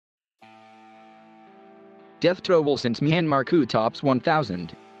Death toll since Myanmar coup tops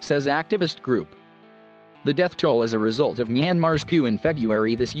 1,000, says activist group. The death toll as a result of Myanmar's coup in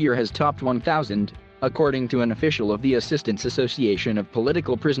February this year has topped 1,000, according to an official of the Assistance Association of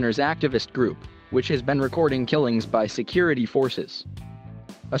Political Prisoners activist group, which has been recording killings by security forces.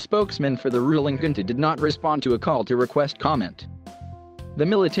 A spokesman for the ruling junta did not respond to a call to request comment. The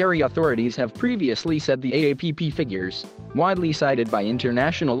military authorities have previously said the AAPP figures, widely cited by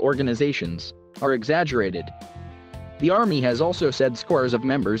international organizations, are exaggerated. The army has also said scores of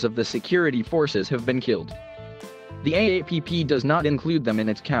members of the security forces have been killed. The AAPP does not include them in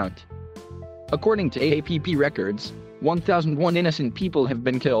its count. According to AAPP records, 1,001 innocent people have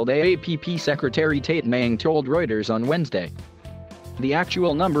been killed, AAPP Secretary Tate Maying told Reuters on Wednesday. The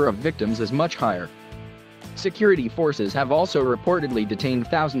actual number of victims is much higher. Security forces have also reportedly detained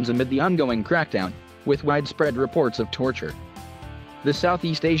thousands amid the ongoing crackdown, with widespread reports of torture. The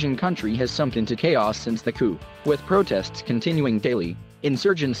Southeast Asian country has sunk into chaos since the coup, with protests continuing daily,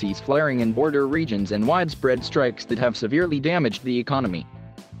 insurgencies flaring in border regions and widespread strikes that have severely damaged the economy.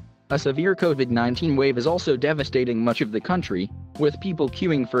 A severe COVID-19 wave is also devastating much of the country, with people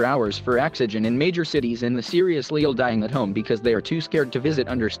queuing for hours for oxygen in major cities and the seriously ill dying at home because they are too scared to visit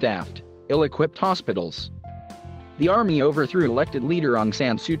understaffed, ill-equipped hospitals. The army overthrew elected leader Aung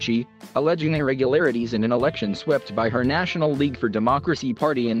San Suu Kyi, alleging irregularities in an election swept by her National League for Democracy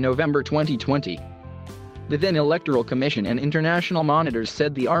party in November 2020. The then Electoral Commission and international monitors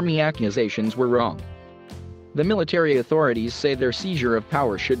said the army accusations were wrong. The military authorities say their seizure of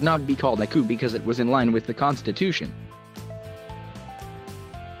power should not be called a coup because it was in line with the constitution.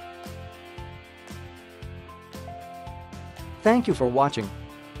 Thank you for watching.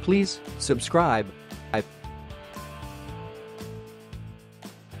 Please subscribe.